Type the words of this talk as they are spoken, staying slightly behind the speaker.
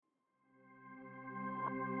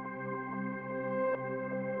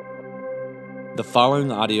The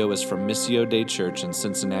following audio is from Missio Dei Church in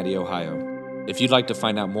Cincinnati, Ohio. If you'd like to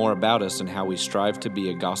find out more about us and how we strive to be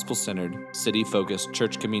a gospel-centered, city-focused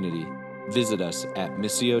church community, visit us at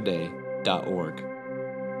missiodei.org.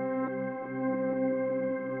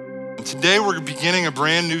 Today we're beginning a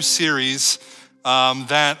brand new series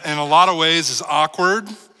that in a lot of ways is awkward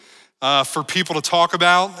for people to talk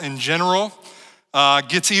about in general.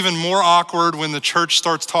 Gets even more awkward when the church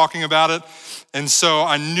starts talking about it. And so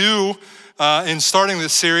I knew in starting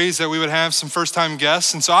this series that we would have some first-time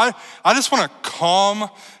guests. And so I just want to calm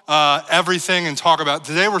everything and talk about.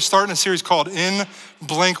 Today we're starting a series called In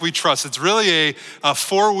Blank We Trust. It's really a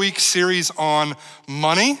 4-week series on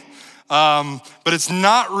money. But it's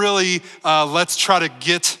not really, let's try to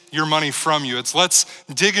get your money from you. It's let's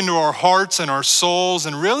dig into our hearts and our souls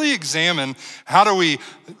and really examine how do we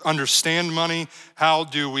understand money? How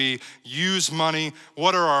do we use money?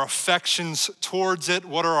 What are our affections towards it?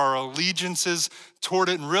 What are our allegiances toward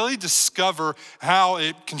it? And really discover how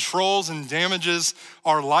it controls and damages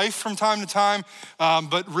our life from time to time,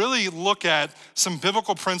 but really look at some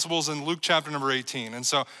biblical principles in Luke chapter number 18. And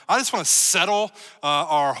so I just want to settle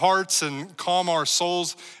our hearts and calm our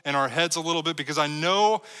souls and our heads a little bit, because I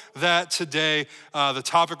know that today the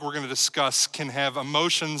topic we're going to discuss can have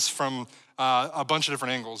emotions from a bunch of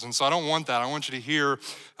different angles. And so I don't want that. I want you to hear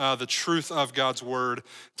the truth of God's word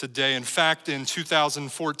today. In fact, in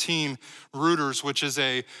 2014, Reuters, which is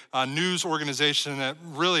a news organization that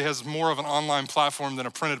really has more of an online platform than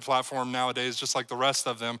a printed platform nowadays, just like the rest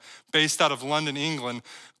of them, based out of London, England,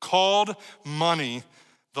 called money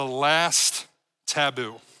the last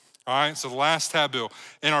taboo. All right, so the last taboo.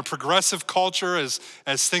 In our progressive culture, as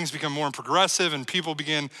things become more progressive and people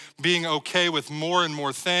begin being okay with more and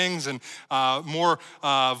more things and more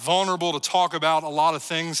vulnerable to talk about a lot of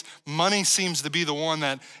things, money seems to be the one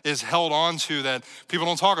that is held on to, that people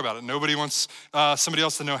don't talk about it. Nobody wants somebody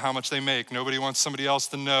else to know how much they make. Nobody wants somebody else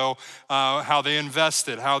to know how they invest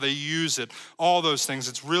it, how they use it, all those things.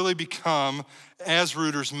 It's really become, as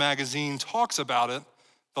Reuters magazine talks about it,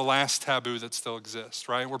 the last taboo that still exists,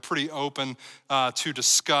 right? We're pretty open to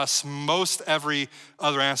discuss most every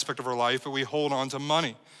other aspect of our life, but we hold on to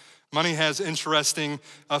money. Money has interesting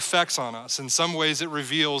effects on us. In some ways, it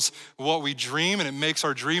reveals what we dream and it makes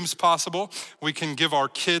our dreams possible. We can give our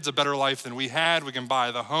kids a better life than we had. We can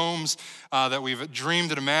buy the homes that we've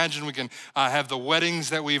dreamed and imagined. We can have the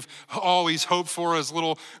weddings that we've always hoped for as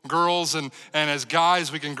little girls. And as guys,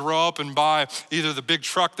 we can grow up and buy either the big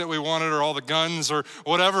truck that we wanted or all the guns or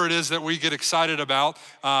whatever it is that we get excited about.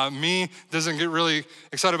 Me doesn't get really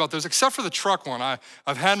excited about those, except for the truck one.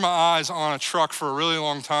 I've had my eyes on a truck for a really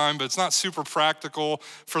long time, but it's not super practical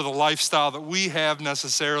for the lifestyle that we have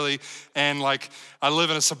necessarily. And like, I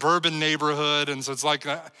live in a suburban neighborhood, and so it's like,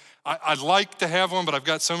 I'd like to have one, but I've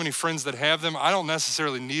got so many friends that have them. I don't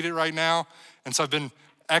necessarily need it right now. And so I've been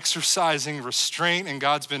exercising restraint, and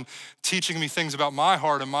God's been teaching me things about my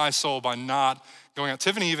heart and my soul by not going out.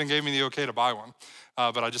 Tiffany even gave me the okay to buy one,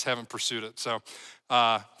 but I just haven't pursued it. So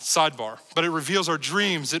sidebar, but it reveals our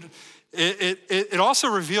dreams. It also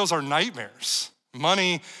reveals our nightmares.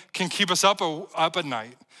 Money can keep us up at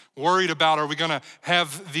night, worried about, are we gonna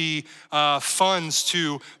have the funds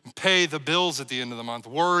to pay the bills at the end of the month?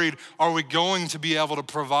 Worried, are we going to be able to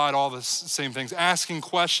provide all the same things? Asking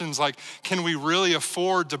questions like, can we really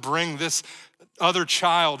afford to bring this other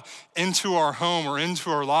child into our home or into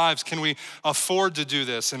our lives? Can we afford to do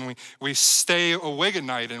this? And we stay awake at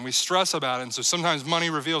night and we stress about it. And so sometimes money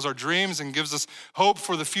reveals our dreams and gives us hope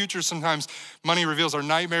for the future. Sometimes money reveals our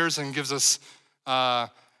nightmares and gives us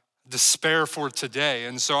despair for today.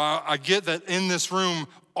 And so I get that in this room,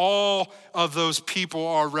 all of those people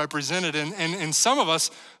are represented. And in some of us,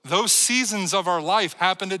 those seasons of our life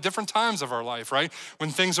happened at different times of our life, right? When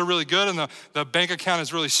things are really good and the bank account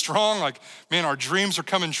is really strong, like, man, our dreams are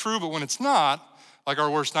coming true. But when it's not, like, our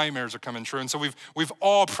worst nightmares are coming true. And so we've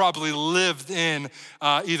all probably lived in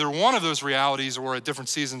either one of those realities or at different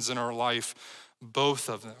seasons in our life, both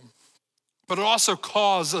of them. But it also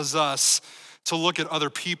causes us to look at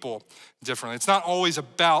other people differently. It's not always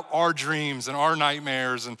about our dreams and our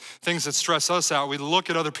nightmares and things that stress us out. We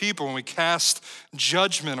look at other people and we cast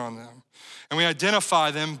judgment on them. And we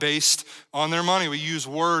identify them based on their money. We use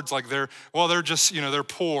words like they're just, they're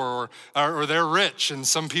poor or they're rich. And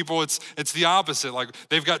some people it's the opposite. Like,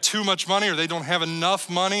 they've got too much money or they don't have enough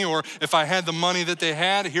money, or if I had the money that they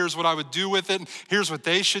had, here's what I would do with it. And here's what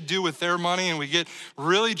they should do with their money. And we get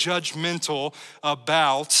really judgmental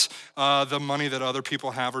about the money that other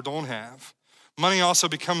people have or don't have. Money also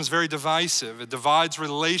becomes very divisive. It divides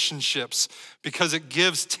relationships because it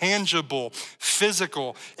gives tangible,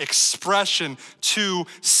 physical expression to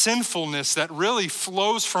sinfulness that really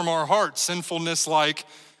flows from our heart. Sinfulness like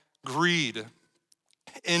greed,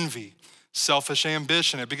 envy, selfish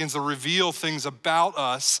ambition. It begins to reveal things about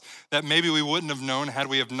us that maybe we wouldn't have known had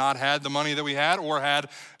we have not had the money that we had or had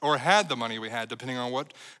the money we had, depending on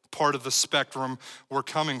what part of the spectrum we're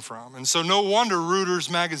coming from. And so no wonder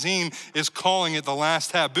Reuters magazine is calling it the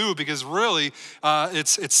last taboo, because really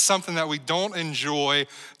it's something that we don't enjoy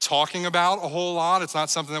talking about a whole lot. It's not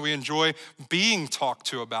something that we enjoy being talked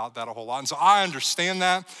to about that a whole lot. And so I understand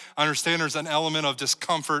that. I understand there's an element of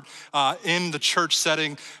discomfort in the church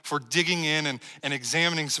setting for digging in and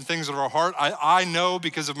examining some things of our heart. I know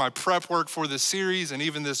because of my prep work for this series and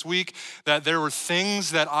even this week that there were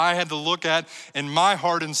things that I had to look at in my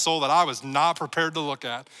heart and soul that I was not prepared to look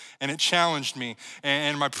at, and it challenged me.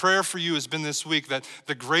 And my prayer for you has been this week that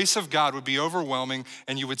the grace of God would be overwhelming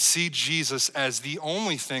and you would see Jesus as the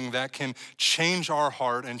only thing that can change our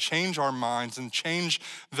heart and change our minds and change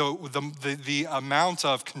the amount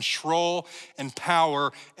of control and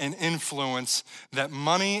power and influence that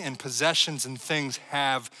money and possessions and things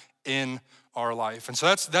have in our life. And so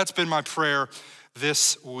that's been my prayer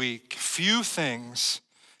this week. Few things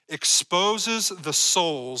exposes the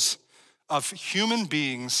souls of human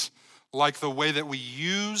beings like the way that we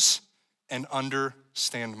use and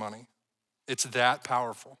understand money. It's that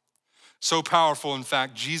powerful. So powerful, in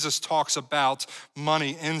fact, Jesus talks about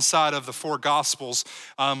money inside of the four Gospels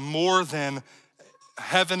more than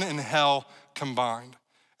heaven and hell combined.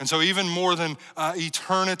 And so even more than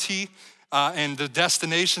eternity and the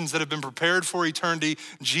destinations that have been prepared for eternity,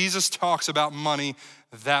 Jesus talks about money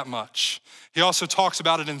that much. He also talks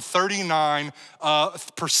about it in 39%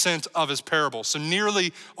 of his parables. So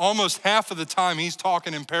nearly almost half of the time he's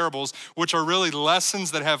talking in parables, which are really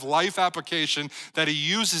lessons that have life application that he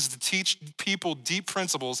uses to teach people deep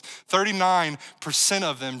principles. 39%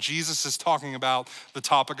 of them, Jesus is talking about the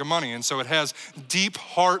topic of money. And so it has deep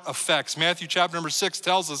heart effects. Matthew chapter number 6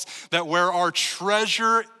 tells us that where our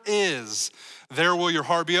treasure is, there will your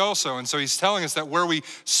heart be also. And so he's telling us that where we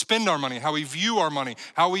spend our money, how we view our money,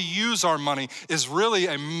 how we use our money is really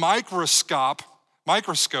a microscope,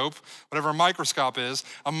 whatever a microscope is,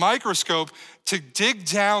 a microscope to dig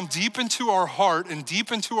down deep into our heart and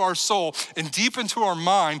deep into our soul and deep into our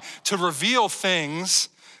mind to reveal things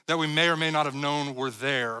that we may or may not have known were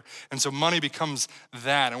there. And so money becomes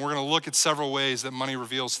that. And we're gonna look at several ways that money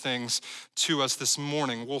reveals things to us this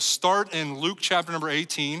morning. We'll start in Luke chapter number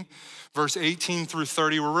 18, verse 18 through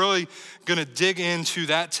 30. We're really gonna dig into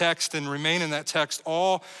that text and remain in that text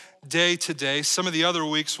all day today. Some of the other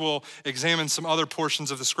weeks we'll examine some other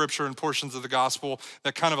portions of the scripture and portions of the gospel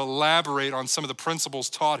that kind of elaborate on some of the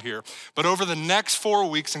principles taught here. But over the next 4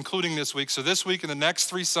 weeks, including this week, so this week and the next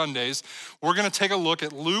 3 Sundays, we're gonna take a look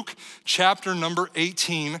at Luke chapter number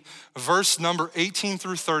 18, verse number 18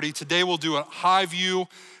 through 30. Today we'll do a high view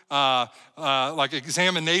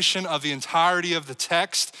examination of the entirety of the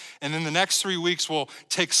text. And then the next 3 weeks, we'll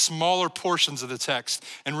take smaller portions of the text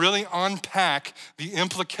and really unpack the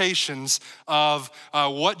implications of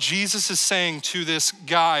what Jesus is saying to this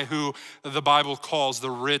guy who the Bible calls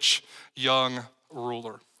the rich young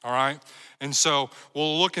ruler, all right? And so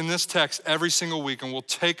we'll look in this text every single week and we'll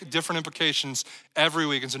take different implications every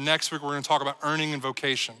week. And so next week, we're gonna talk about earning and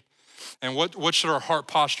vocation. And what should our heart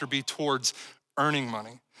posture be towards earning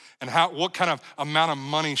money? And what kind of amount of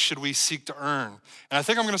money should we seek to earn? And I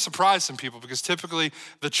think I'm gonna surprise some people because typically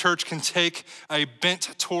the church can take a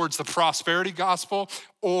bent towards the prosperity gospel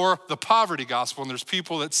or the poverty gospel. And there's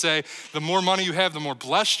people that say the more money you have, the more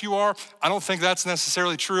blessed you are. I don't think that's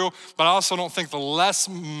necessarily true, but I also don't think the less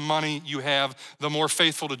money you have, the more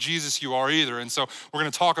faithful to Jesus you are either. And so we're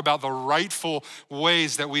gonna talk about the rightful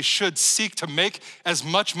ways that we should seek to make as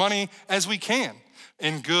much money as we can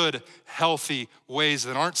in good, healthy ways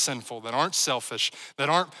that aren't sinful, that aren't selfish, that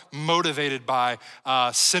aren't motivated by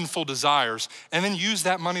sinful desires, and then use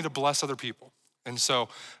that money to bless other people. And so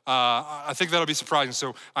I think that'll be surprising.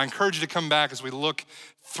 So I encourage you to come back as we look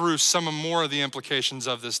through some more of the implications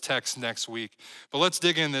of this text next week. But let's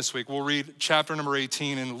dig in this week. We'll read chapter number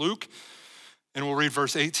 18 in Luke, and we'll read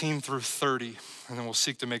verse 18 through 30, and then we'll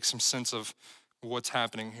seek to make some sense of what's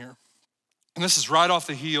happening here. And this is right off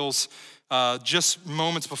the heels. Just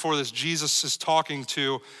moments before this, Jesus is talking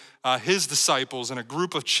to his disciples, and a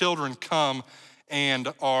group of children come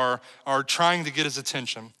and are trying to get his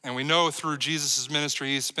attention. And we know through Jesus' ministry,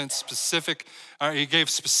 he gave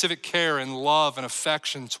specific care and love and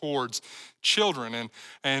affection towards children.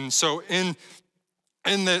 And so in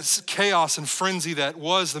in this chaos and frenzy that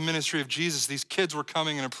was the ministry of Jesus, these kids were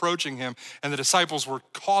coming and approaching him, and the disciples were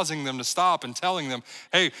causing them to stop and telling them,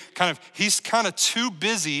 hey, he's kind of too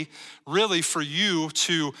busy really for you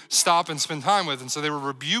to stop and spend time with. And so they were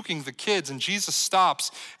rebuking the kids, and Jesus stops.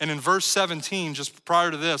 And in verse 17, just prior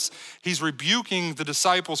to this, he's rebuking the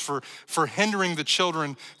disciples for hindering the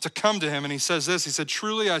children to come to him. And he says this, he said,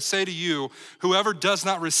 truly I say to you, whoever does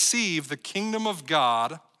not receive the kingdom of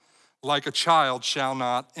God like a child shall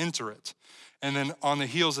not enter it. And then on the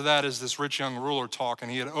heels of that is this rich young ruler talk, and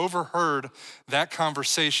he had overheard that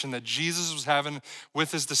conversation that Jesus was having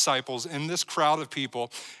with his disciples in this crowd of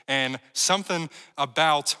people, and something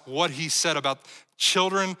about what he said about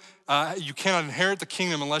children, you cannot inherit the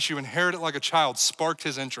kingdom unless you inherit it like a child, sparked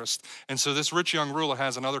his interest. And so this rich young ruler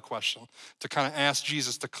has another question to kind of ask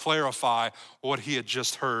Jesus to clarify what he had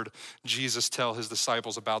just heard Jesus tell his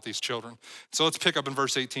disciples about these children. So let's pick up in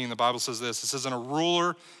verse 18. The Bible says this. It says, and a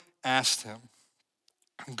ruler asked him,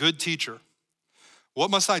 good teacher,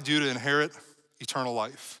 what must I do to inherit eternal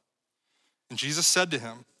life? And Jesus said to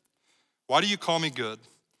him, why do you call me good?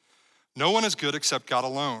 No one is good except God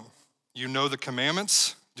alone. You know the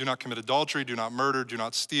commandments: do not commit adultery, do not murder, do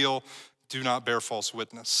not steal, do not bear false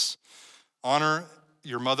witness. Honor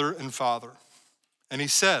your mother and father. And he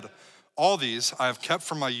said, all these I have kept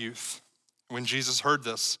from my youth. When Jesus heard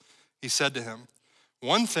this, he said to him,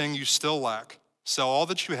 one thing you still lack. Sell all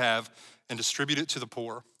that you have and distribute it to the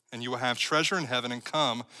poor, and you will have treasure in heaven, and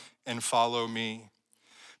come and follow me.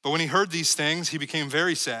 But when he heard these things, he became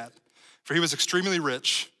very sad, for he was extremely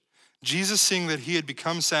rich. Jesus, seeing that he had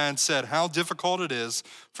become sad, said, how difficult it is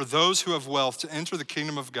for those who have wealth to enter the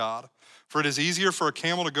kingdom of God. For it is easier for a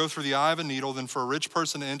camel to go through the eye of a needle than for a rich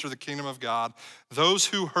person to enter the kingdom of God. Those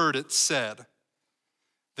who heard it said,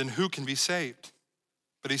 then who can be saved?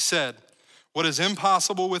 But he said, what is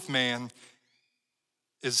impossible with man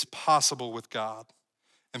is possible with God.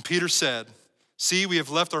 And Peter said, see, we have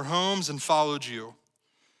left our homes and followed you.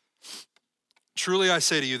 Truly I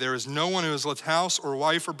say to you, there is no one who has left house or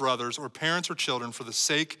wife or brothers or parents or children for the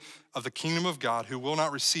sake of the kingdom of God who will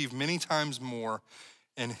not receive many times more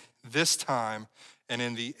in this time and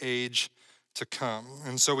in the age to come.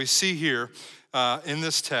 And so we see here in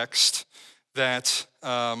this text that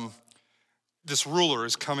this ruler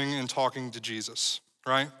is coming and talking to Jesus,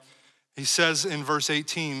 right? He says in verse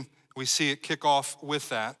 18, we see it kick off with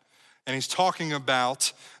that. And he's talking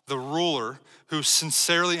about the ruler who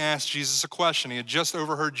sincerely asked Jesus a question. He had just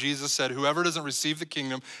overheard Jesus said, whoever doesn't receive the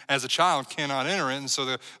kingdom as a child cannot enter it. And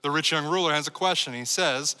so the rich young ruler has a question. He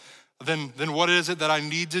says, then what is it that I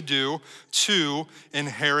need to do to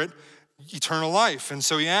inherit eternal life? And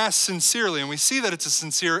so he asks sincerely, and we see that it's a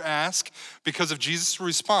sincere ask because of Jesus'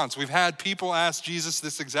 response. We've had people ask Jesus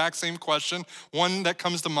this exact same question. One that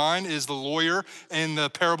comes to mind is the lawyer in the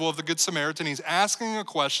parable of the Good Samaritan. He's asking a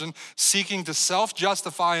question, seeking to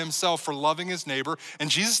self-justify himself for loving his neighbor, and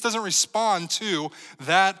Jesus doesn't respond to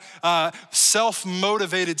that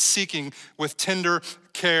self-motivated seeking with tender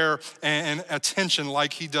care and attention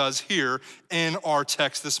like he does here in our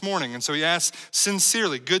text this morning. And so he asks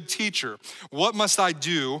sincerely, good teacher, what must I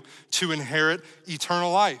do to inherit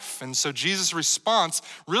eternal life? And so Jesus' response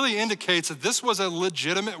really indicates that this was a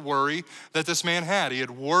legitimate worry that this man had. He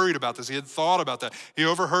had worried about this. He had thought about that. He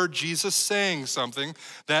overheard Jesus saying something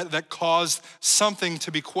that caused something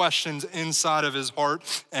to be questioned inside of his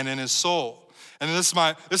heart and in his soul. And this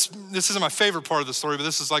isn't my favorite part of the story, but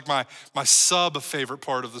this is like my sub-favorite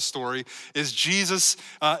part of the story, is Jesus'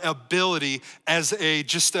 ability as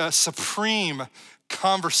just a supreme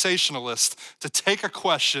conversationalist to take a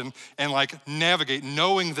question and navigate,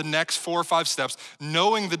 knowing the next 4 or 5 steps,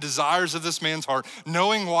 knowing the desires of this man's heart,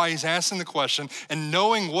 knowing why he's asking the question, and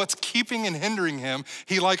knowing what's keeping and hindering him.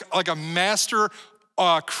 He like a master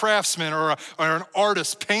craftsman or an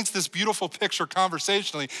artist paints this beautiful picture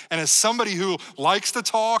conversationally, and as somebody who likes to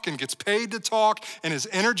talk and gets paid to talk and is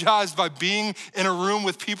energized by being in a room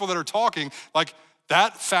with people that are talking,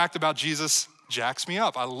 that fact about Jesus jacks me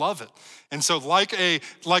up. I love it. And so like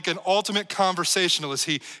an ultimate conversationalist,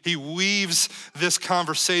 he weaves this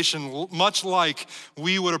conversation much like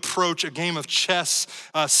we would approach a game of chess,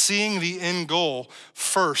 seeing the end goal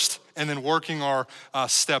first and then working our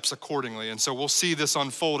steps accordingly. And so we'll see this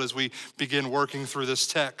unfold as we begin working through this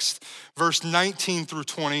text. Verse 19 through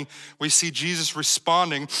 20, we see Jesus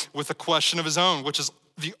responding with a question of his own, which is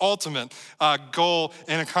the ultimate goal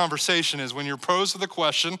in a conversation. Is when you're posed with a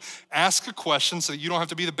question, ask a question so that you don't have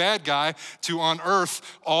to be the bad guy to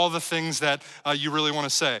unearth all the things that you really want to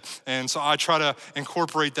say. And so I try to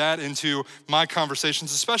incorporate that into my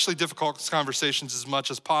conversations, especially difficult conversations, as much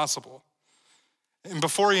as possible. And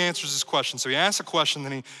before he answers his question, so he asks a question,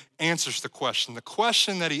 then he answers the question. The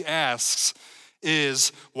question that he asks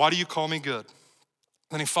is, why do you call me good?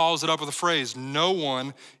 Then he follows it up with a phrase, no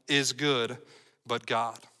one is good but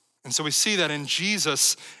God. And so we see that in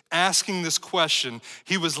Jesus asking this question,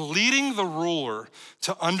 he was leading the ruler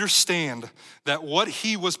to understand that what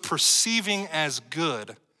he was perceiving as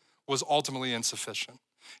good was ultimately insufficient.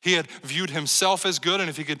 He had viewed himself as good, and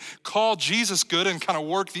if he could call Jesus good and kind of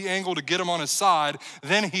work the angle to get him on his side,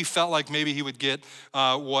 then he felt like maybe he would get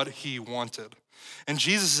what he wanted. And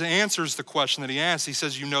Jesus answers the question that he asked. He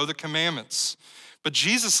says, you know the commandments. But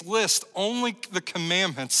Jesus lists only the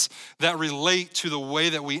commandments that relate to the way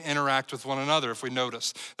that we interact with one another, if we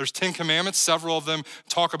notice. There's 10 commandments. Several of them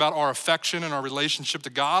talk about our affection and our relationship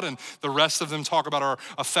to God, and the rest of them talk about our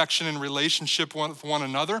affection and relationship with one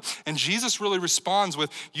another. And Jesus really responds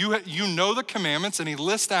with, you know the commandments, and he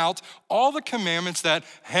lists out all the commandments that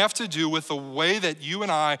have to do with the way that you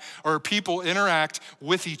and I, or people, interact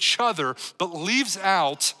with each other, but leaves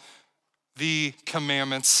out the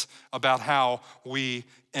commandments about how we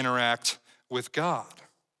interact with God.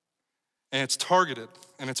 And it's targeted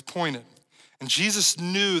and it's pointed. And Jesus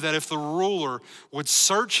knew that if the ruler would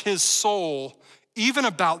search his soul even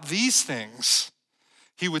about these things,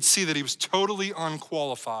 he would see that he was totally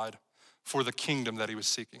unqualified for the kingdom that he was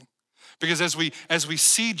seeking. Because as we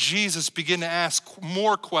see Jesus begin to ask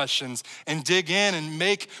more questions and dig in and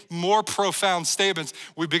make more profound statements,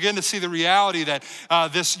 we begin to see the reality that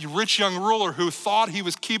this rich young ruler who thought he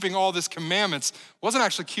was keeping all these commandments wasn't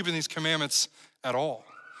actually keeping these commandments at all.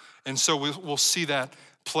 And so we'll see that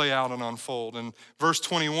play out and unfold. In verse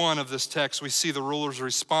 21 of this text, we see the ruler's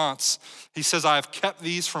response. He says, I have kept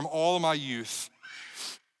these from all of my youth.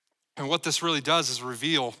 And what this really does is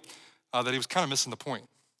reveal that he was kind of missing the point.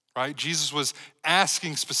 Right? Jesus was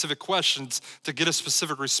asking specific questions to get a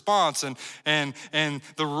specific response, and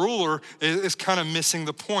the ruler is kind of missing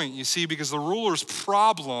the point, you see, because the ruler's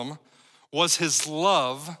problem was his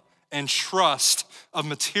love and trust of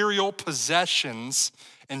material possessions,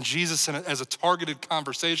 and Jesus, as a targeted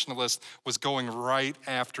conversationalist, was going right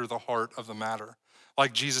after the heart of the matter.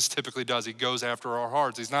 Like Jesus typically does, he goes after our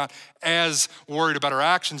hearts. He's not as worried about our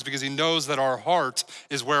actions because he knows that our heart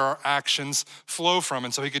is where our actions flow from.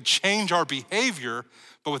 And so he could change our behavior,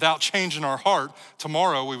 but without changing our heart,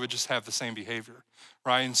 tomorrow we would just have the same behavior,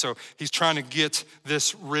 right? And so he's trying to get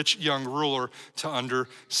this rich young ruler to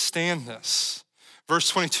understand this. Verse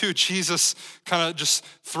 22, Jesus kind of just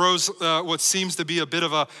throws what seems to be a bit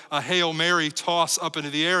of a Hail Mary toss up into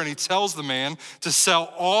the air, and he tells the man to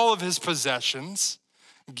sell all of his possessions,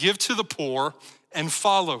 give to the poor, and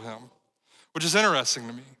follow him, which is interesting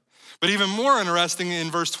to me. But even more interesting in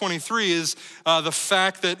verse 23 is the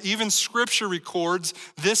fact that even scripture records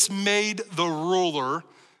this made the ruler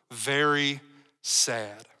very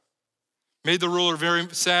sad. Made the ruler very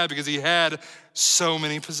sad because he had so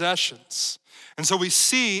many possessions. And so we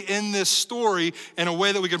see in this story, in a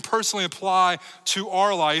way that we can personally apply to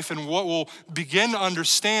our life, and what we'll begin to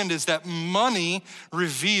understand is that money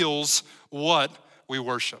reveals what we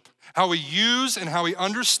worship. How we use and how we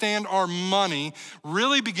understand our money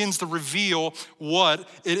really begins to reveal what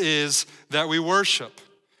it is that we worship,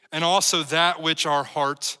 and also that which our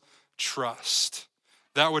heart trusts.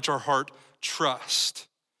 That which our heart trusts.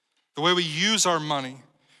 The way we use our money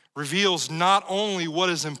reveals not only what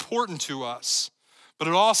is important to us, but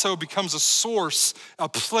it also becomes a source, a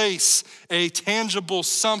place, a tangible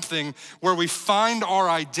something where we find our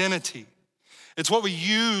identity. It's what we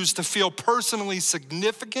use to feel personally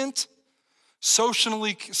significant,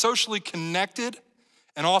 socially connected,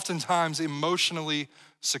 and oftentimes emotionally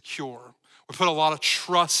secure. We put a lot of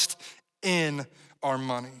trust in our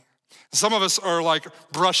money. Some of us are like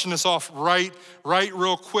brushing this off right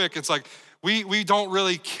real quick. It's like, we don't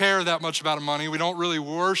really care that much about money. We don't really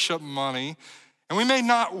worship money. And we may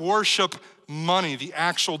not worship money, the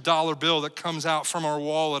actual dollar bill that comes out from our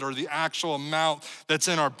wallet or the actual amount that's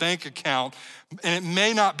in our bank account. And it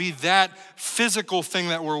may not be that physical thing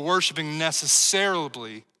that we're worshiping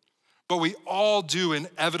necessarily, but we all do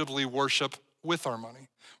inevitably worship with our money.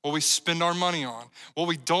 What we spend our money on, what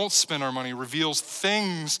we don't spend our money reveals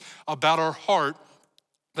things about our heart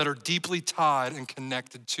that are deeply tied and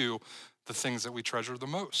connected to the things that we treasure the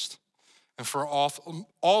most. And for all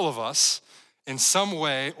of us, in some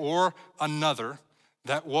way or another,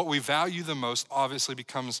 that what we value the most obviously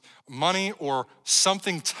becomes money or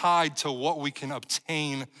something tied to what we can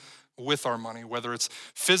obtain with our money, whether it's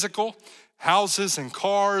physical, houses and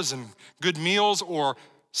cars and good meals, or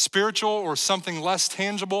spiritual or something less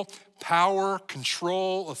tangible, power,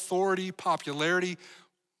 control, authority, popularity,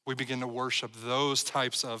 we begin to worship those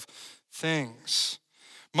types of things.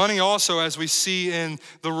 Money also, as we see in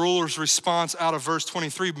the ruler's response out of verse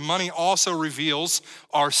 23, money also reveals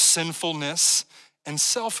our sinfulness and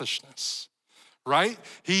selfishness, right?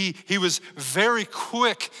 He was very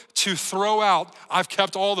quick to throw out, I've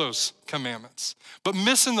kept all those commandments, but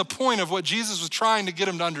missing the point of what Jesus was trying to get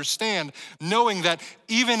him to understand, knowing that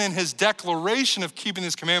even in his declaration of keeping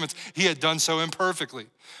his commandments, he had done so imperfectly.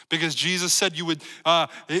 Because Jesus said you would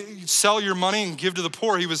sell your money and give to the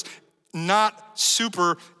poor. He was not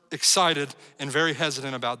super excited and very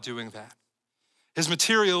hesitant about doing that. His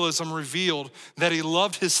materialism revealed that he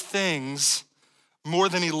loved his things more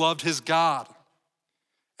than he loved his God,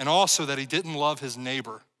 and also that he didn't love his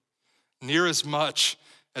neighbor near as much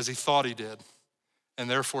as he thought he did, and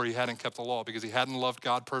therefore he hadn't kept the law because he hadn't loved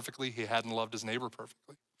God perfectly, he hadn't loved his neighbor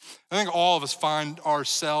perfectly. I think all of us find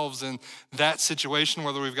ourselves in that situation,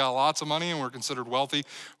 whether we've got lots of money and we're considered wealthy,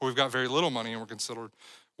 or we've got very little money and we're considered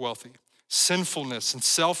wealthy. Sinfulness and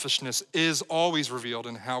selfishness is always revealed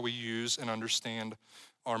in how we use and understand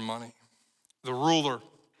our money. The ruler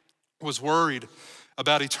was worried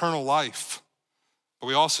about eternal life, but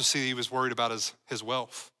we also see he was worried about his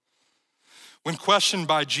wealth. When questioned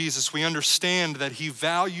by Jesus, we understand that he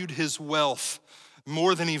valued his wealth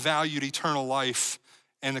more than he valued eternal life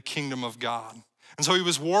and the kingdom of God. And so he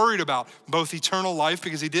was worried about both eternal life,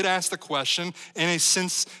 because he did ask the question in a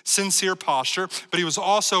sincere posture, but he was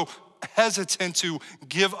also hesitant to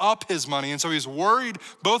give up his money. And so he's worried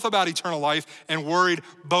both about eternal life and worried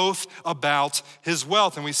both about his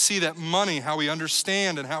wealth. And we see that money, how we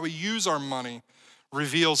understand and how we use our money,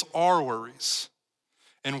 reveals our worries.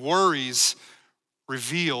 And worries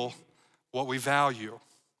reveal what we value.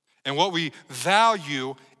 And what we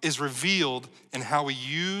value is revealed in how we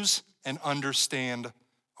use and understand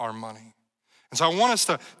our money. And so I want us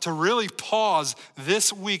to really pause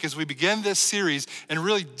this week as we begin this series and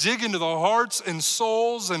really dig into the hearts and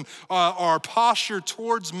souls and our posture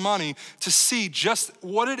towards money to see just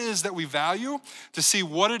what it is that we value, to see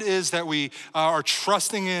what it is that we are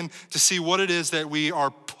trusting in, to see what it is that we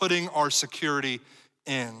are putting our security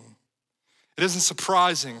in. It isn't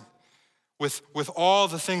surprising with all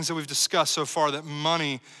the things that we've discussed so far that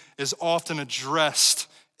money is often addressed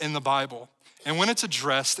in the Bible. And when it's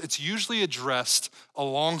addressed, it's usually addressed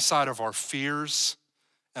alongside of our fears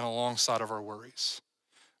and alongside of our worries,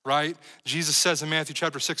 right? Jesus says in Matthew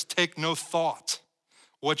chapter 6, take no thought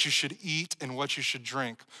what you should eat and what you should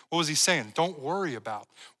drink. What was he saying? Don't worry about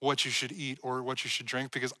what you should eat or what you should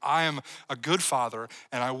drink, because I am a good father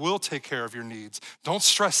and I will take care of your needs. Don't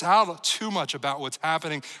stress out too much about what's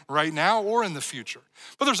happening right now or in the future.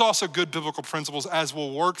 But there's also good biblical principles, as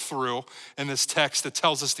we'll work through in this text, that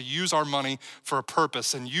tells us to use our money for a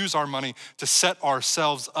purpose and use our money to set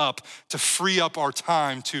ourselves up, to free up our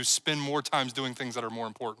time to spend more times doing things that are more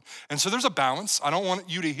important. And so there's a balance. I don't want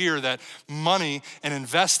you to hear that money and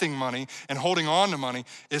investing money and holding on to money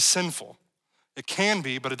is sinful. It can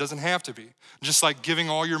be, but it doesn't have to be. Just like giving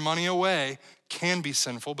all your money away can be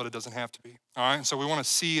sinful, but it doesn't have to be. All right, and so we want to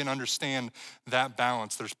see and understand that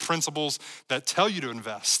balance. There's principles that tell you to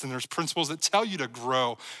invest, and there's principles that tell you to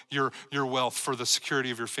grow your wealth for the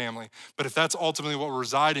security of your family. But if that's ultimately what we're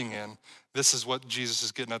residing in, this is what Jesus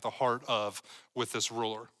is getting at the heart of with this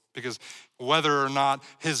ruler. Because whether or not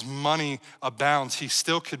his money abounds, he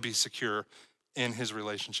still could be secure in his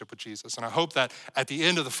relationship with Jesus. And I hope that at the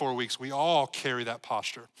end of the 4 weeks, we all carry that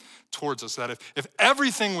posture towards us, that if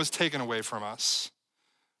everything was taken away from us,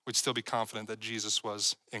 we'd still be confident that Jesus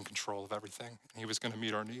was in control of everything and he was going to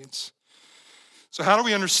meet our needs. So how do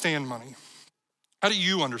we understand money? How do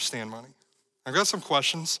you understand money? I've got some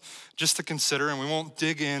questions just to consider, and we won't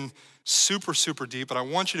dig in super, super deep, but I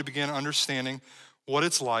want you to begin understanding what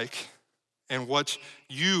it's like and what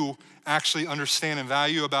you actually understand and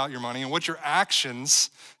value about your money, and what your actions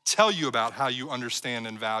tell you about how you understand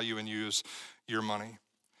and value and use your money.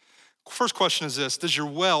 First question is this: does your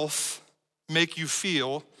wealth make you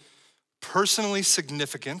feel personally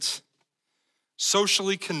significant,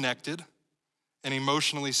 socially connected, and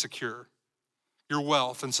emotionally secure? Your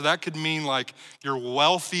wealth. And so that could mean like you're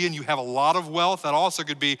wealthy and you have a lot of wealth. That also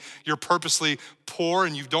could be you're purposely poor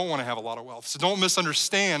and you don't want to have a lot of wealth. So don't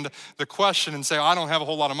misunderstand the question and say, I don't have a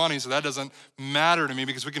whole lot of money, so that doesn't matter to me,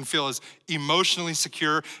 because we can feel as emotionally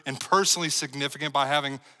secure and personally significant by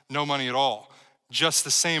having no money at all. Just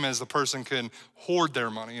the same as the person can hoard their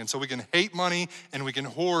money. And so we can hate money and we can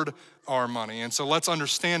hoard our money. And so let's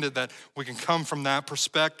understand it, that we can come from that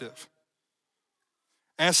perspective.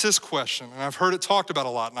 Ask this question, and I've heard it talked about a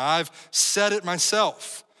lot, and I've said it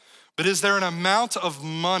myself, but is there an amount of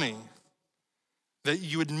money that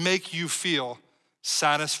you would make you feel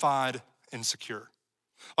satisfied and secure.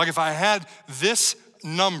 Like if I had this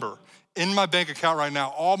number in my bank account right now,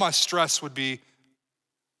 all my stress would be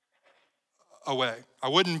away. I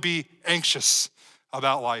wouldn't be anxious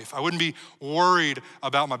about life. I wouldn't be worried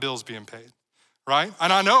about my bills being paid, right?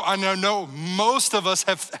 And I know most of us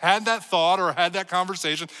have had that thought or had that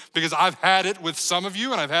conversation because I've had it with some of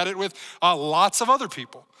you and I've had it with lots of other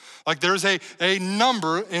people. Like there's a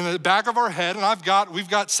number in the back of our head, and we've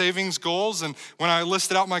got savings goals. And when I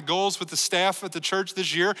listed out my goals with the staff at the church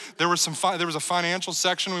this year, there was a financial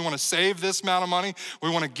section. We want to save this amount of money.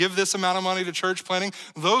 We want to give this amount of money to church planting.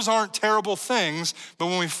 Those aren't terrible things, but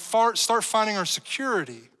when we start finding our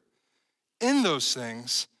security in those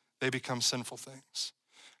things, they become sinful things.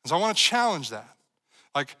 And so I want to challenge that.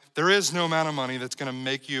 Like there is no amount of money that's going to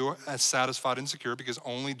make you as satisfied and secure because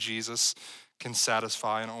only Jesus can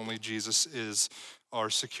satisfy and only Jesus is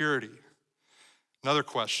our security. Another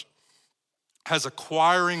question, has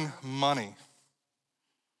acquiring money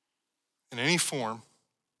in any form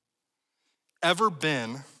ever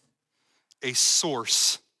been a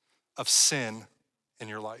source of sin in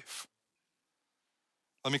your life?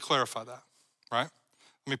 Let me clarify that, right?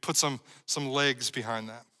 Let me put some legs behind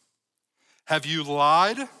that. Have you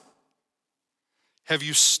lied? Have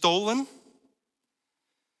you stolen?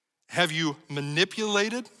 Have you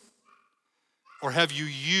manipulated? Or have you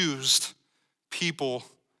used people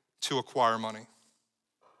to acquire money?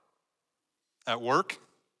 At work?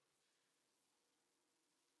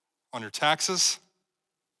 On your taxes?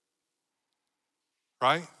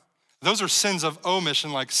 Right? Those are sins of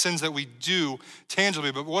omission, like sins that we do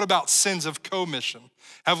tangibly, but what about sins of commission?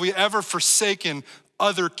 Have we ever forsaken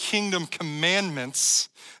other kingdom commandments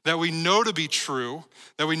that we know to be true,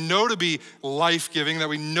 that we know to be life-giving, that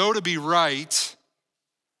we know to be right,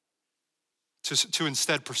 to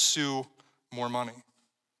instead pursue more money?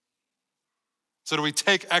 So do we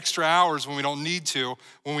take extra hours when we don't need to,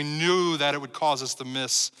 when we knew that it would cause us to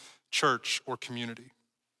miss church or community?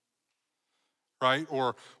 Right?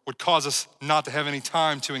 Or would cause us not to have any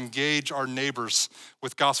time to engage our neighbors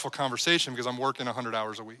with gospel conversation because I'm working 100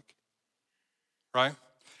 hours a week, right?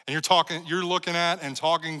 And you're looking at and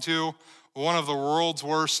talking to one of the world's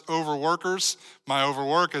worst overworkers. My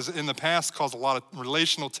overwork has in the past caused a lot of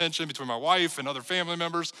relational tension between my wife and other family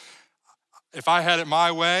members. If I had it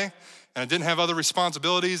my way, and I didn't have other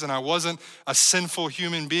responsibilities, and I wasn't a sinful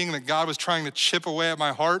human being that God was trying to chip away at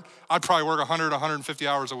my heart, I'd probably work 100, 150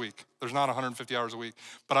 hours a week. There's not 150 hours a week,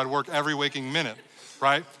 but I'd work every waking minute,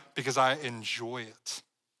 right? Because I enjoy it,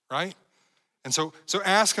 right? And so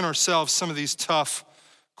asking ourselves some of these tough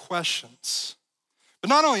questions. But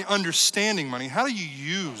not only understanding money, how do you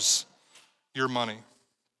use your money?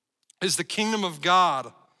 Is the kingdom of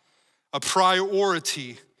God a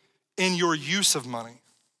priority in your use of money?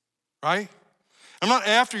 Right? I'm not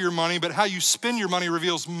after your money, but how you spend your money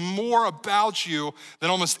reveals more about you than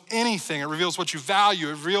almost anything. It reveals what you value.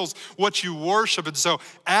 It reveals what you worship. And so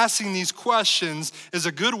asking these questions is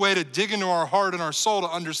a good way to dig into our heart and our soul to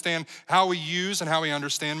understand how we use and how we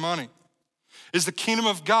understand money. Is the kingdom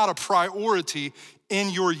of God a priority in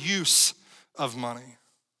your use of money?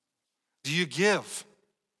 Do you give?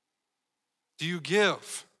 Do you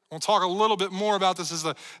give? We'll talk a little bit more about this as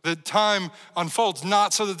the time unfolds,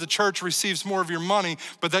 not so that the church receives more of your money,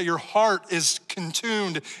 but that your heart is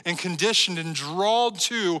tuned and conditioned and drawn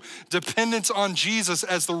to dependence on Jesus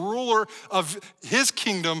as the ruler of his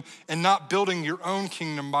kingdom and not building your own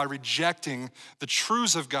kingdom by rejecting the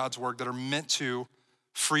truths of God's word that are meant to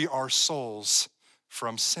free our souls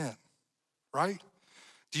from sin, right?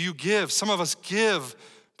 Do you give? Some of us give,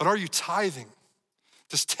 but are you tithing?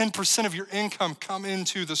 Does 10% of your income come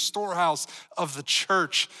into the storehouse of the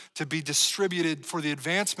church to be distributed for the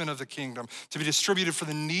advancement of the kingdom, to be distributed for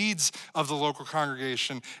the needs of the local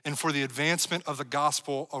congregation, and for the advancement of the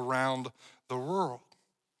gospel around the world?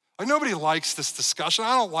 Like nobody likes this discussion.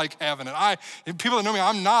 I don't like having it. People that know me,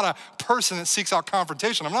 I'm not a person that seeks out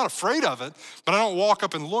confrontation. I'm not afraid of it, but I don't walk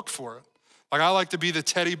up and look for it. Like I like to be the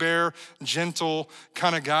teddy bear, gentle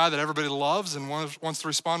kind of guy that everybody loves and wants to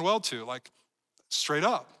respond well to. Like, straight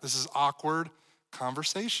up, this is awkward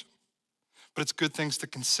conversation. But it's good things to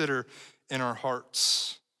consider in our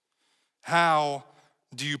hearts. How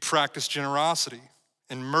do you practice generosity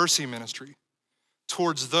and mercy ministry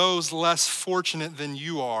towards those less fortunate than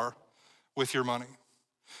you are with your money?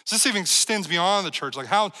 So this even extends beyond the church. Like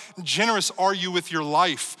how generous are you with your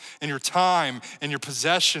life and your time and your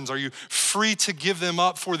possessions? Are you free to give them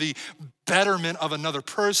up for the betterment of another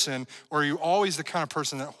person? Or are you always the kind of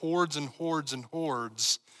person that hoards and hoards and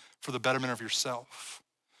hoards for the betterment of yourself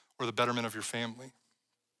or the betterment of your family?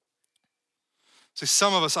 See,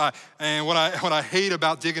 some of us, and what I hate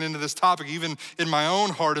about digging into this topic, even in my own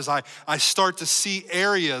heart, is I start to see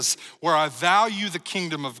areas where I value the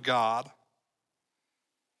kingdom of God,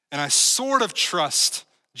 and I sort of trust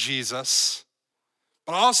Jesus,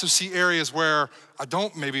 but I also see areas where I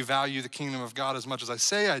don't maybe value the kingdom of God as much as I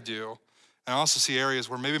say I do, and I also see areas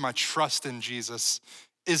where maybe my trust in Jesus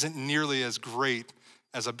isn't nearly as great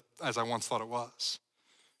as I once thought it was,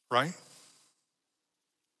 right?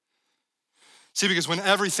 See, because when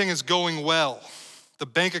everything is going well, the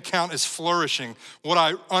bank account is flourishing, what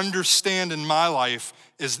I understand in my life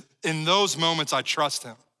is in those moments I trust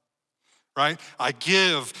him, right? I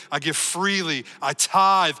give freely, I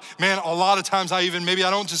tithe. Man, a lot of times I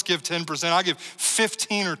don't just give 10%, I give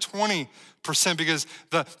 15 or 20% because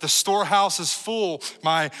the storehouse is full,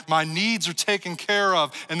 my needs are taken care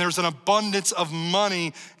of, and there's an abundance of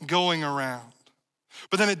money going around.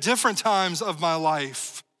 But then at different times of my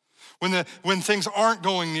life, when things aren't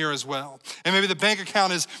going near as well, and maybe the bank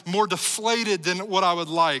account is more deflated than what I would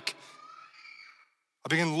like, I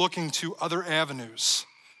begin looking to other avenues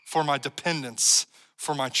for my dependence,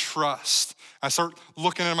 for my trust. I start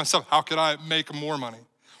looking at myself, how could I make more money?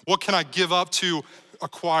 What can I give up to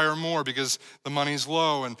acquire more because the money's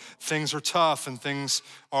low and things are tough and things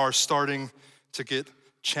are starting to get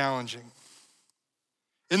challenging?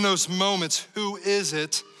 In those moments, who is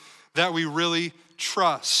it that we really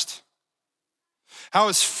trust? How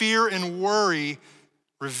is fear and worry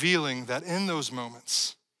revealing that in those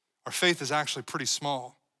moments, our faith is actually pretty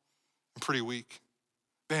small and pretty weak?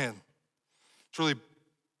 Man, it's really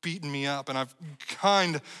beaten me up, and I've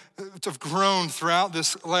kind of grown throughout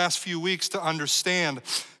this last few weeks to understand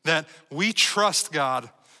that we trust God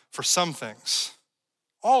for some things.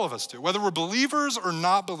 All of us do. Whether we're believers or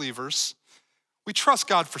not believers, we trust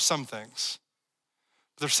God for some things.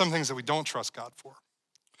 But there's some things that we don't trust God for.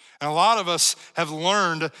 And a lot of us have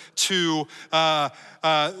learned to,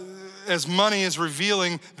 as money is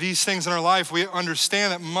revealing these things in our life, we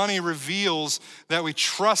understand that money reveals that we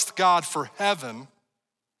trust God for heaven.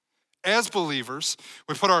 As believers,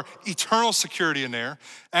 we put our eternal security in there.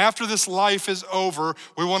 After this life is over,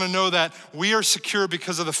 we want to know that we are secure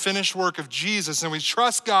because of the finished work of Jesus, and we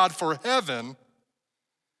trust God for heaven.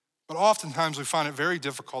 But oftentimes we find it very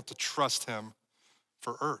difficult to trust him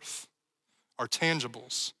for earth, our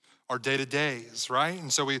tangibles, our day-to-days, right?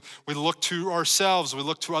 And so we look to ourselves, we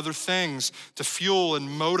look to other things to fuel and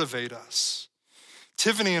motivate us.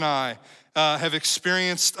 Tiffany and I have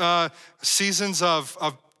experienced seasons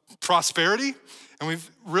of prosperity, and we've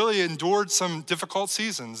really endured some difficult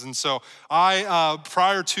seasons. And so I,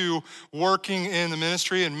 prior to working in the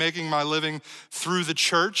ministry and making my living through the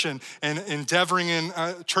church and endeavoring in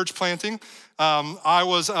church planting, I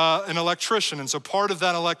was an electrician. And so part of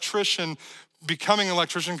that becoming an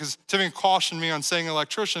electrician, because Tiffany cautioned me on saying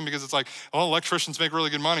electrician because it's like, well, electricians make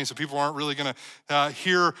really good money, so people aren't really gonna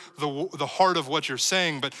hear the heart of what you're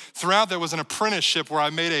saying. But throughout that was an apprenticeship where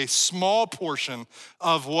I made a small portion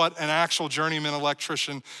of what an actual journeyman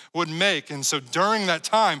electrician would make. And so during that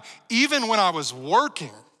time, even when I was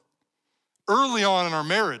working, early on in our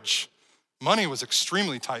marriage, money was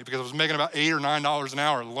extremely tight because I was making about $8 or $9 an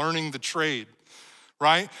hour learning the trade.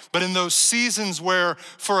 Right? But in those seasons where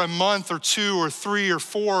for a month or 2 or 3 or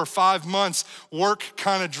 4 or 5 months, work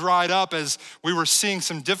kind of dried up as we were seeing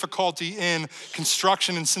some difficulty in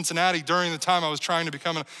construction in Cincinnati during the time I was trying to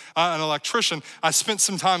become an electrician, I spent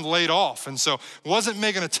some time laid off. And so wasn't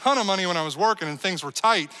making a ton of money when I was working and things were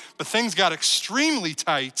tight, but things got extremely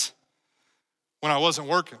tight when I wasn't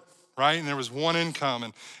working. Right? And there was one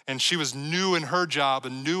income, and she was new in her job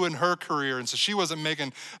and new in her career, and so she wasn't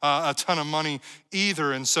making a ton of money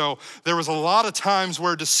either. And so there was a lot of times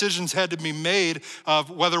where decisions had to be made of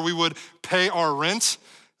whether we would pay our rent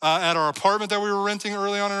at our apartment that we were renting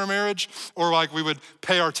early on in our marriage, or like we would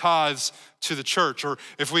pay our tithes to the church. Or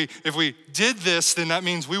if we did this, then that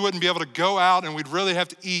means we wouldn't be able to go out and we'd really have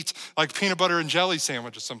to eat like peanut butter and jelly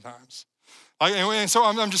sandwiches sometimes. And so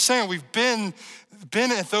I'm just saying we've been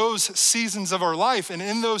at those seasons of our life, and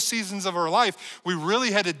in those seasons of our life, we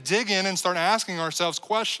really had to dig in and start asking ourselves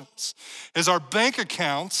questions. Is our bank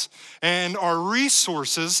accounts and our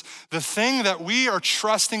resources the thing that we are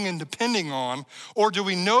trusting and depending on, or do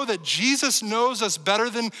we know that Jesus knows us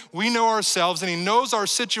better than we know ourselves, and he knows our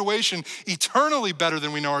situation eternally better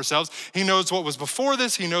than we know ourselves? He knows what was before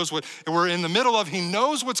this, he knows what we're in the middle of, he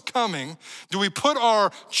knows what's coming. Do we put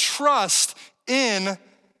our trust in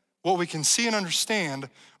what we can see and understand,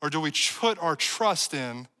 or do we put our trust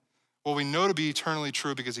in what we know to be eternally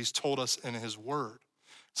true because he's told us in his word?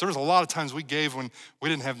 So there's a lot of times we gave when we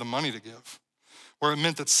didn't have the money to give. where it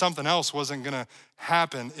meant that something else wasn't gonna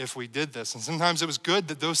happen if we did this. And sometimes it was good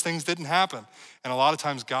that those things didn't happen. And a lot of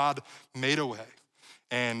times God made a way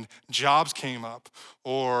and jobs came up,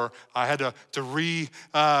 or I had to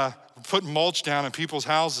put mulch down in people's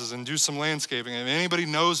houses and do some landscaping. And anybody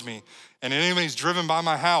knows me and anybody's driven by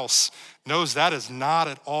my house knows that is not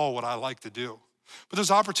at all what I like to do. But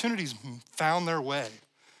those opportunities found their way.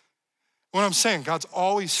 What I'm saying, God's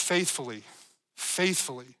always faithfully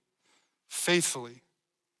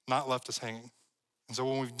not left us hanging. And so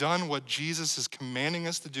when we've done what Jesus is commanding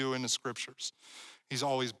us to do in the scriptures, he's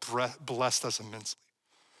always blessed us immensely.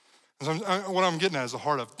 And so what I'm getting at is the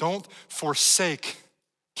heart of, don't forsake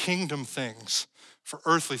kingdom things for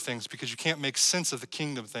earthly things, because you can't make sense of the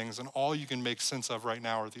kingdom things, and all you can make sense of right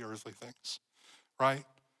now are the earthly things, right?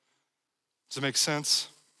 Does it make sense?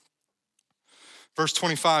 Verse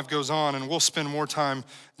 25 goes on, and we'll spend more time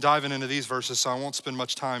diving into these verses, so I won't spend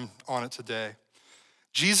much time on it today.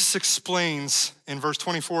 Jesus explains in verse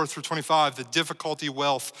 24 through 25 the difficulty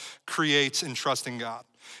wealth creates in trusting God.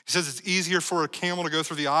 He says it's easier for a camel to go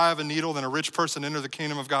through the eye of a needle than a rich person to enter the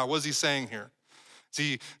kingdom of God. What is he saying here? Is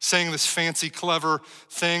he saying this fancy, clever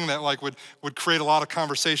thing that would create a lot of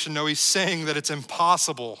conversation? No, he's saying that it's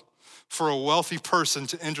impossible for a wealthy person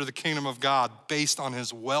to enter the kingdom of God based on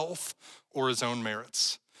his wealth or his own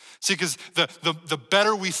merits. See, because the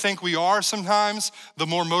better we think we are sometimes, the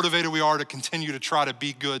more motivated we are to continue to try to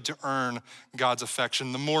be good to earn God's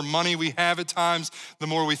affection. The more money we have at times, the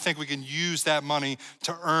more we think we can use that money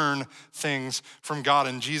to earn things from God.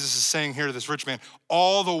 And Jesus is saying here to this rich man,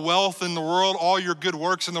 all the wealth in the world, all your good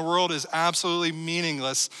works in the world is absolutely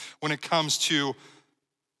meaningless when it comes to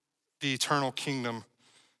the eternal kingdom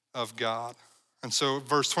of God. And so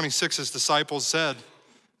verse 26, his disciples said,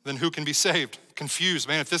 then who can be saved? Confused,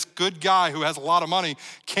 man. If this good guy who has a lot of money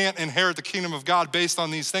can't inherit the kingdom of God based on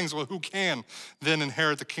these things, well, who can then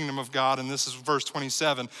inherit the kingdom of God? And this is verse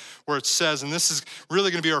 27 where it says, and this is really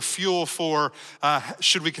gonna be our fuel for,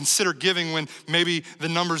 should we consider giving when maybe the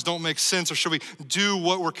numbers don't make sense, or should we do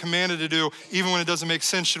what we're commanded to do even when it doesn't make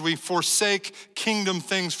sense? Should we forsake kingdom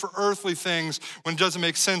things for earthly things when it doesn't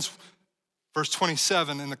make sense? Verse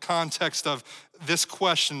 27, in the context of this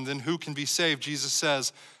question, then who can be saved? Jesus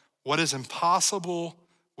says, what is impossible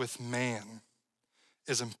with man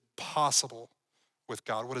is impossible with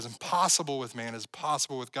God. What is impossible with man is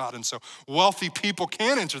possible with God. And so wealthy people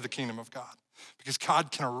can enter the kingdom of God because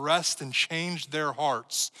God can arrest and change their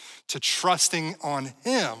hearts to trusting on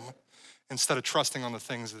him instead of trusting on the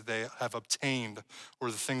things that they have obtained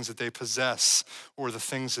or the things that they possess or the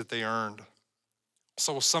things that they earned.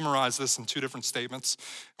 So we'll summarize this in two different statements,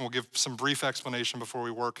 and we'll give some brief explanation before we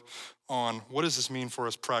work on what does this mean for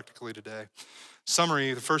us practically today.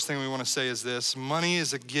 Summary, the first thing we want to say is this: money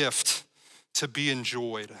is a gift to be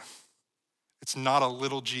enjoyed. It's not a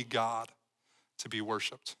little g God to be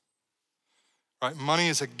worshiped. Right? Money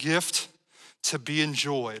is a gift to be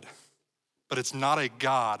enjoyed, but it's not a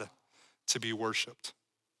God to be worshiped.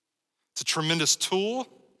 It's a tremendous tool,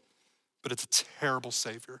 but it's a terrible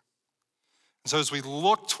savior. And so as we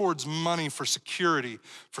look towards money for security,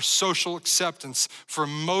 for social acceptance, for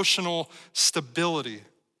emotional stability,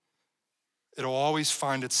 it'll always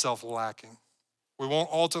find itself lacking. We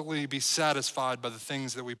won't ultimately be satisfied by the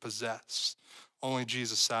things that we possess. Only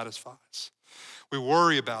Jesus satisfies. We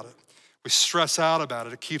worry about it. We stress out about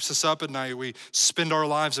it. It keeps us up at night. We spend our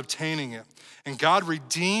lives obtaining it. And God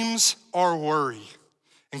redeems our worry.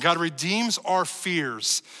 And God redeems our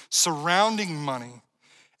fears surrounding money.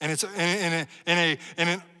 And it's in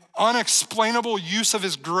an unexplainable use of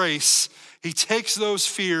his grace, he takes those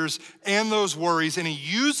fears and those worries and he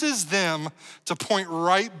uses them to point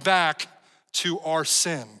right back to our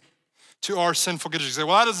sin, to our sinful condition. You say,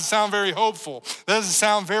 well, that doesn't sound very hopeful. That doesn't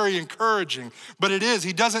sound very encouraging, but it is.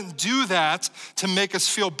 He doesn't do that to make us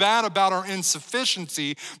feel bad about our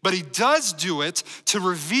insufficiency, but he does do it to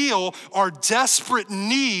reveal our desperate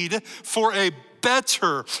need for a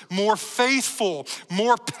better, more faithful,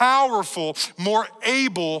 more powerful, more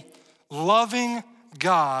able, loving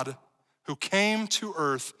God who came to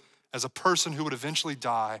earth as a person who would eventually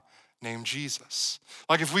die, named Jesus.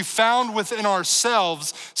 Like if we found within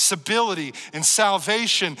ourselves stability and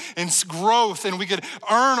salvation and growth, and we could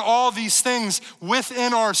earn all these things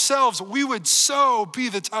within ourselves, we would so be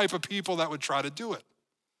the type of people that would try to do it.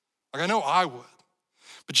 Like I know I would.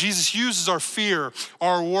 But Jesus uses our fear,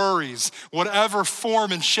 our worries, whatever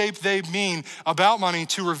form and shape they mean about money,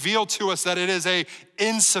 to reveal to us that it is an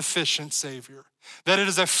insufficient Savior, that it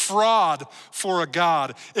is a fraud for a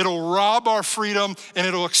God. It'll rob our freedom and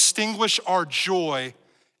it'll extinguish our joy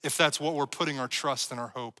if that's what we're putting our trust and our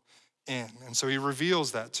hope in. And so he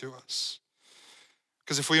reveals that to us.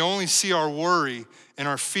 Because if we only see our worry and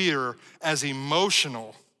our fear as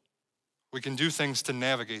emotional, we can do things to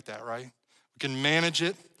navigate that, right? We can manage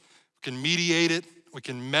it, we can mediate it, we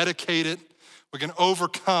can medicate it, we can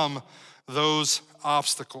overcome those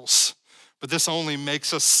obstacles. But this only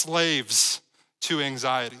makes us slaves to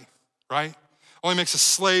anxiety, right? Only makes us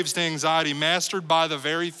slaves to anxiety, mastered by the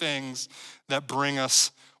very things that bring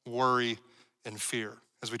us worry and fear,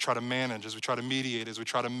 as we try to manage, as we try to mediate, as we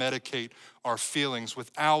try to medicate our feelings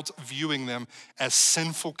without viewing them as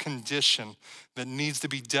sinful condition that needs to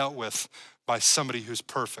be dealt with by somebody who's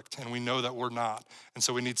perfect. And we know that we're not. And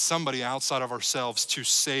so we need somebody outside of ourselves to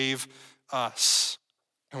save us.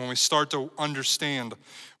 And when we start to understand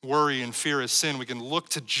worry and fear as sin, we can look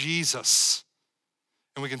to Jesus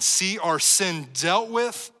and we can see our sin dealt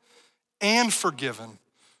with and forgiven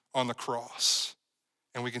on the cross.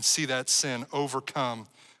 And we can see that sin overcome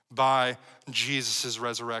by Jesus'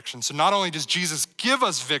 resurrection. So not only does Jesus give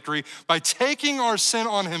us victory by taking our sin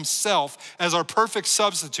on himself as our perfect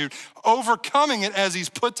substitute, overcoming it as he's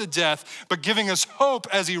put to death, but giving us hope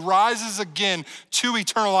as he rises again to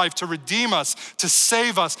eternal life to redeem us, to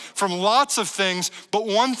save us from lots of things. But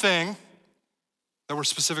one thing that we're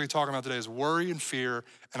specifically talking about today is worry and fear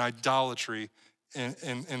and idolatry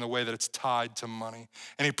in the way that it's tied to money.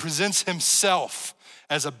 And he presents himself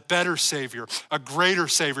as a better Savior, a greater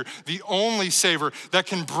Savior, the only Savior that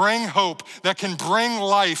can bring hope, that can bring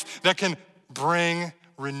life, that can bring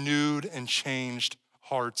renewed and changed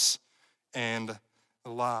hearts and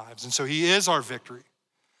lives. And so he is our victory.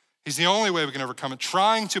 He's the only way we can overcome it.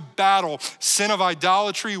 Trying to battle sin of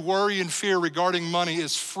idolatry, worry, and fear regarding money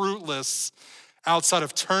is fruitless outside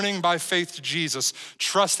of turning by faith to Jesus,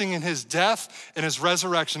 trusting in his death and his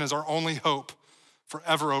resurrection as our only hope for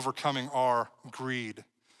ever overcoming our greed,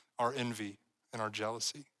 our envy, and our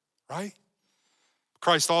jealousy, right?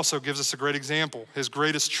 Christ also gives us a great example. His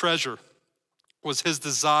greatest treasure was his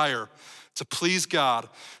desire to please God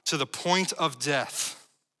to the point of death.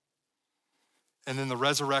 And then the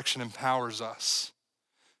resurrection empowers us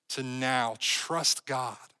to now trust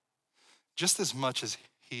God just as much as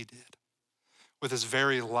he did, with his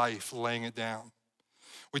very life laying it down.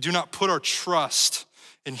 We do not put our trust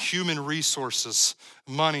in human resources,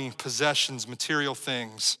 money, possessions, material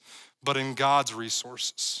things, but in God's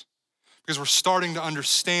resources. Because we're starting to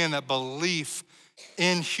understand that belief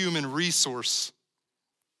in human resource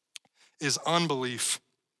is unbelief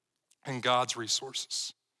in God's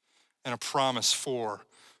resources and a promise for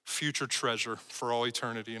future treasure for all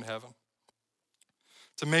eternity in heaven.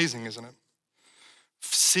 It's amazing, isn't it?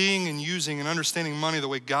 Seeing and using and understanding money the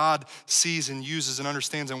way God sees and uses and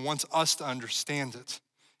understands and wants us to understand it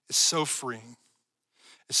is so freeing,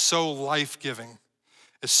 is so life-giving,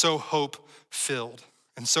 is so hope-filled.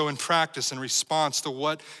 And so in practice, in response to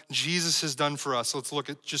what Jesus has done for us, let's look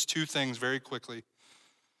at just two things very quickly.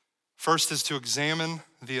 First is to examine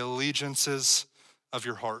the allegiances of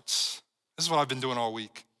your hearts. This is what I've been doing all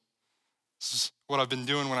week. This is what I've been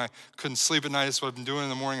doing when I couldn't sleep at night. This is what I've been doing in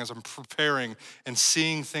the morning as I'm preparing and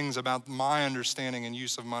seeing things about my understanding and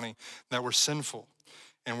use of money that were sinful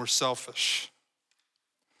and were selfish.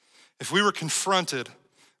 If we were confronted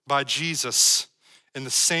by Jesus in the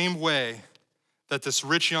same way that this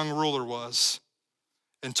rich young ruler was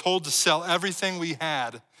and told to sell everything we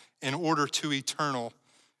had in order to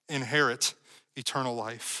inherit eternal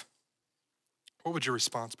life, what would your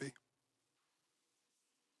response be?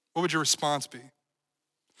 What would your response be?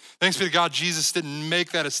 Thanks be to God, Jesus didn't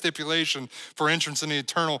make that a stipulation for entrance in the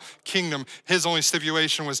eternal kingdom. His only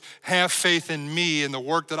stipulation was have faith in me and the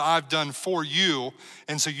work that I've done for you,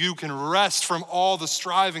 and so you can rest from all the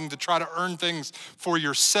striving to try to earn things for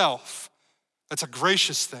yourself. That's a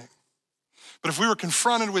gracious thing. But if we were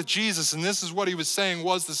confronted with Jesus, and this is what he was saying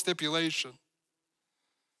was the stipulation,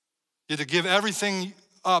 you had to give everything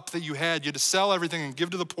up that you had, you had to sell everything and give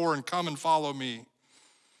to the poor and come and follow me,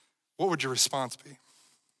 what would your response be?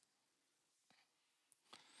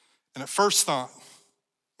 And at first thought,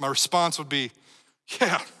 my response would be,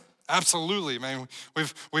 yeah, absolutely, man.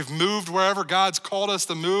 We've moved wherever God's called us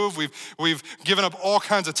to move. We've given up all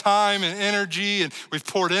kinds of time and energy, and we've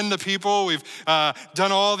poured into people. We've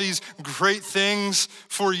done all these great things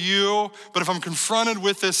for you. But if I'm confronted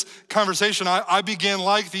with this conversation, I begin,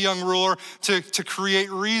 like the young ruler, to create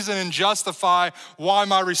reason and justify why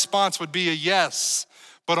my response would be a yes.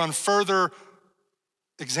 But on further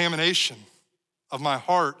examination of my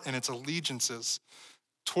heart and its allegiances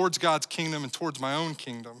towards God's kingdom and towards my own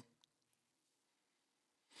kingdom,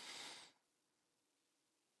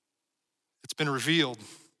 it's been revealed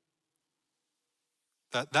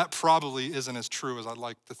that probably isn't as true as I'd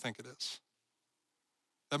like to think it is.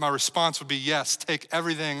 that my response would be, yes, take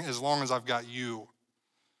everything as long as I've got you.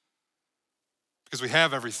 Because we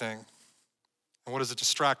have everything. And what does it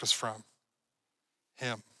distract us from?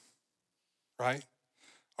 Him, right?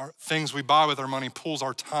 Our things we buy with our money pulls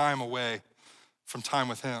our time away from time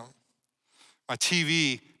with him. My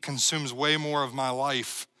TV consumes way more of my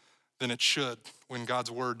life than it should when God's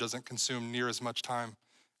word doesn't consume near as much time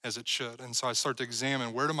as it should. And so I start to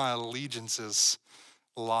examine, where do my allegiances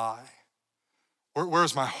lie? Where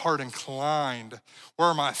is my heart inclined? Where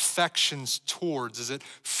are my affections towards? Is it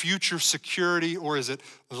future security, or is it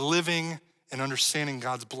living and understanding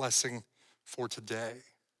God's blessing for today?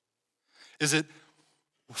 Is it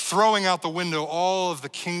throwing out the window all of the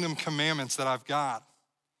kingdom commandments that I've got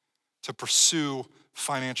to pursue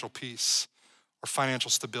financial peace or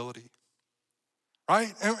financial stability?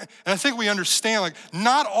 Right? And I think we understand, like,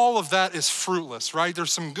 not all of that is fruitless, right?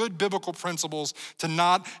 There's some good biblical principles to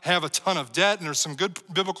not have a ton of debt, and there's some good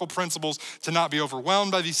biblical principles to not be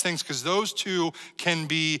overwhelmed by these things, because those two can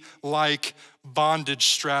be like bondage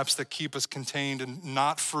straps that keep us contained and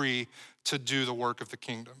not free to do the work of the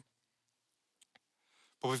kingdom.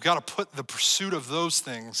 But we've got to put the pursuit of those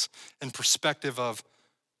things in perspective of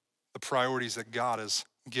the priorities that God has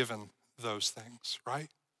given those things, right?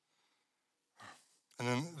 And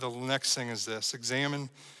then the next thing is this: examine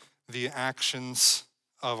the actions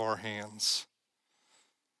of our hands.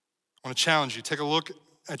 I want to challenge you. Take a look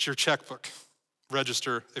at your checkbook.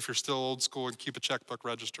 Register if you're still old school and keep a checkbook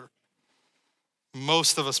register.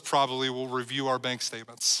 Most of us probably will review our bank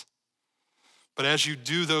statements. But as you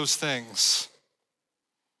do those things,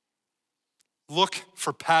 look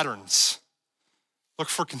for patterns. Look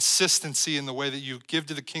for consistency in the way that you give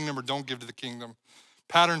to the kingdom or don't give to the kingdom.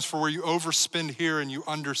 Patterns for where you overspend here and you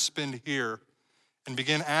underspend here. And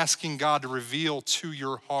begin asking God to reveal to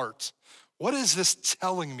your heart, what is this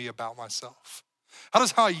telling me about myself? How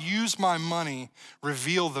does how I use my money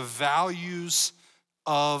reveal the values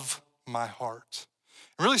of my heart?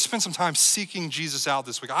 And really spend some time seeking Jesus out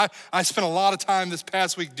this week. I spent a lot of time this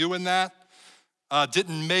past week doing that.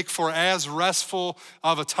 Didn't make for as restful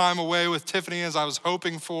of a time away with Tiffany as I was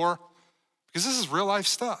hoping for, because this is real life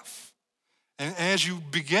stuff. And as you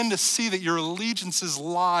begin to see that your allegiances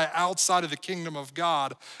lie outside of the kingdom of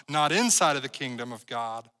God, not inside of the kingdom of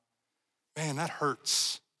God, man, that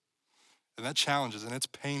hurts. And that challenges, and it's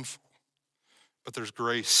painful. But there's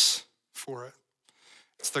grace for it.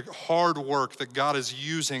 It's the hard work that God is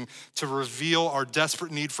using to reveal our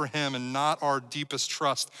desperate need for him and not our deepest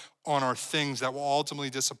trust on our things that will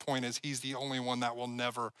ultimately disappoint, as he's the only one that will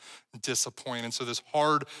never disappoint. And so this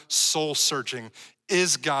hard soul searching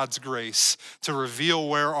is God's grace to reveal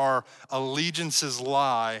where our allegiances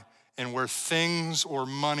lie and where things or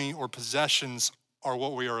money or possessions are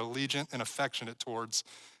what we are allegiant and affectionate towards,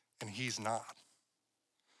 and he's not.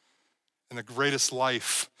 And the greatest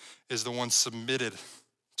life is the one submitted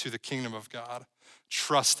to the kingdom of God,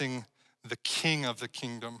 trusting the King of the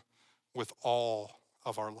kingdom with all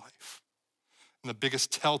of our life. And the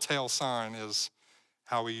biggest telltale sign is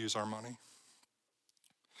how we use our money.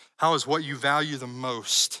 How is what you value the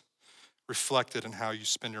most reflected in how you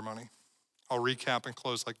spend your money? I'll recap and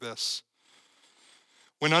close like this.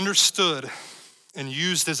 When understood and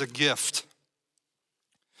used as a gift,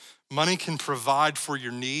 money can provide for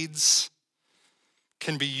your needs,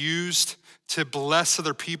 can be used to bless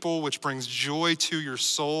other people, which brings joy to your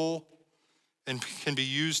soul, and can be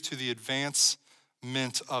used to the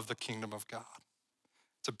advancement of the kingdom of God.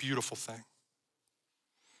 It's a beautiful thing.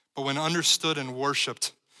 But when understood and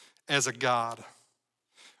worshiped as a God,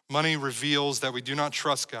 money reveals that we do not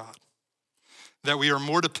trust God, that we are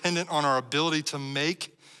more dependent on our ability to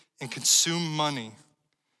make and consume money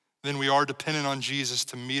than we are dependent on Jesus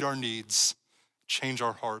to meet our needs, change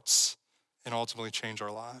our hearts, and ultimately change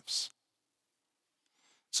our lives.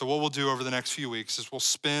 So what we'll do over the next few weeks is we'll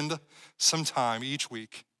spend some time each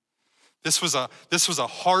week. This was a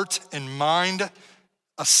heart and mind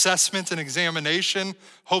assessment and examination,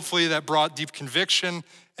 hopefully that brought deep conviction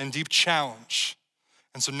and deep challenge.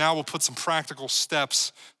 And so now we'll put some practical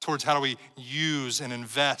steps towards how do we use and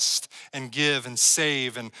invest and give and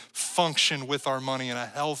save and function with our money in a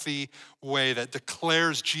healthy way that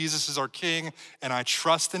declares Jesus is our King and I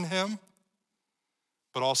trust in him,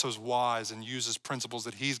 but also is wise and uses principles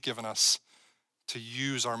that he's given us to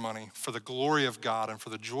use our money for the glory of God and for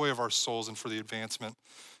the joy of our souls and for the advancement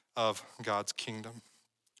of God's kingdom.